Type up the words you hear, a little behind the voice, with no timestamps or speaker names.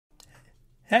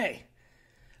Hey,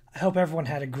 I hope everyone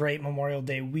had a great Memorial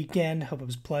Day weekend. Hope it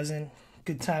was pleasant.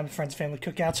 Good time, friends, family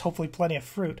cookouts. Hopefully plenty of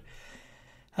fruit.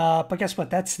 But guess what?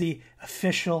 That's the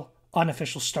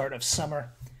unofficial start of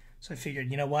summer. So I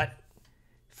figured, you know what?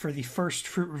 For the first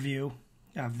fruit review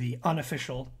of the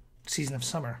unofficial season of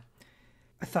summer,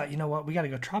 I thought, you know what? We got to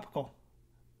go tropical.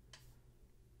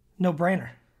 No brainer.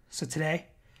 So today,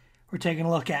 we're taking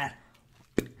a look at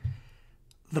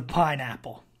the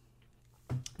pineapple.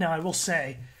 Now, I will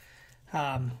say,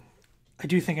 I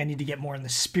do think I need to get more in the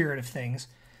spirit of things,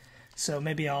 so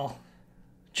maybe I'll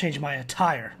change my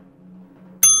attire.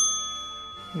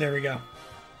 There we go.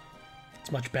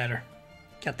 It's much better.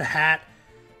 Got the hat,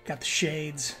 got the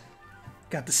shades,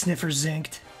 got the sniffers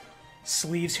zinked,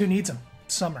 sleeves. Who needs them?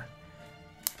 It's summer.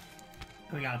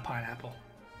 We got a pineapple.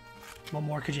 What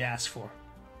more could you ask for?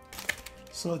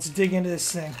 So let's dig into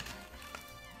this thing.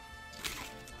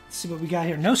 Let's see what we got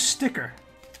here. No sticker.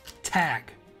 Tag.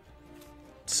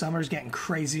 Summer's getting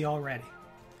crazy already.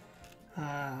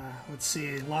 Let's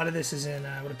see. A lot of this is in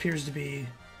what appears to be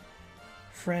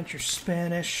French or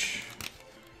Spanish.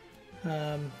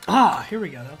 Here we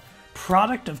go, though.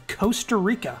 Product of Costa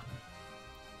Rica.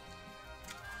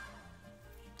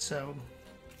 So,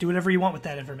 do whatever you want with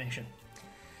that information.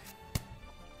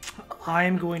 I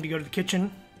am going to go to the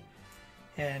kitchen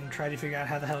and try to figure out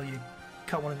how the hell you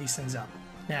cut one of these things up.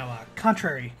 Now,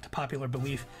 contrary to popular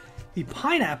belief, the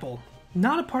pineapple,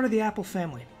 not a part of the apple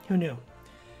family. Who knew?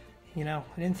 You know,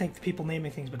 I didn't think the people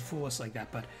naming things would fool us like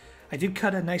that, but I did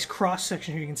cut a nice cross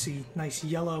section here. You can see nice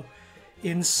yellow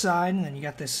inside, and then you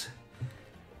got this,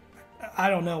 I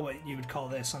don't know what you would call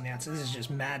this on the outside. This is just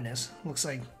madness. Looks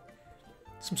like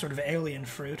some sort of alien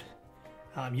fruit.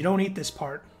 You don't eat this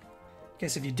part. I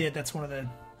guess if you did, that's one of the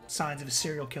signs of a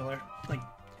serial killer, like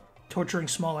torturing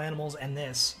small animals and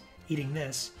eating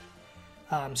this.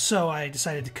 So I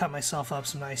decided to cut myself up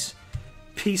some nice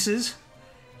pieces,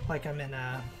 like I'm in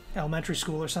elementary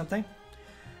school or something.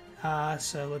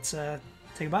 So let's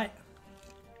take a bite.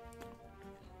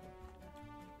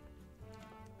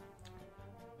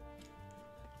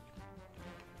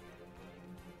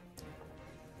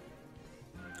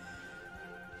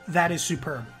 That is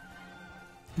superb.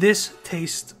 This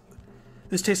tastes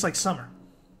like summer.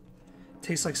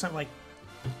 Tastes like something like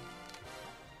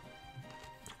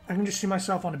I can just see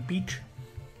myself on a beach,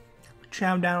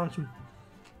 chowing down on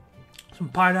some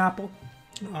pineapple.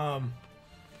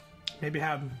 Maybe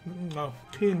have a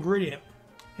key ingredient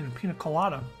in a pina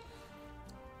colada.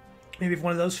 Maybe if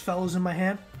one of those fellows in my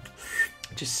hand,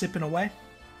 just sipping away.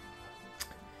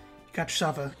 You got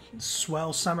yourself a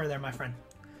swell summer there, my friend.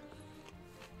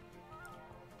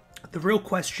 The real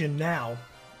question now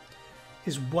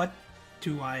is, what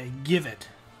do I give it?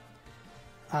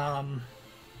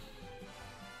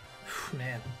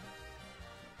 Man,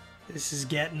 this is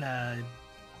getting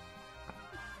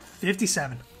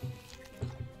 57.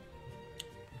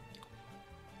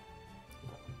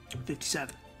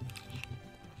 57.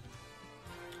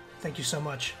 Thank you so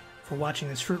much for watching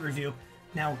this fruit review.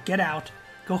 Now get out,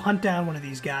 go hunt down one of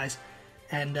these guys,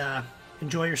 and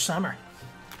enjoy your summer.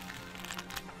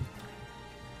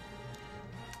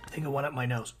 I think it went up my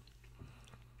nose.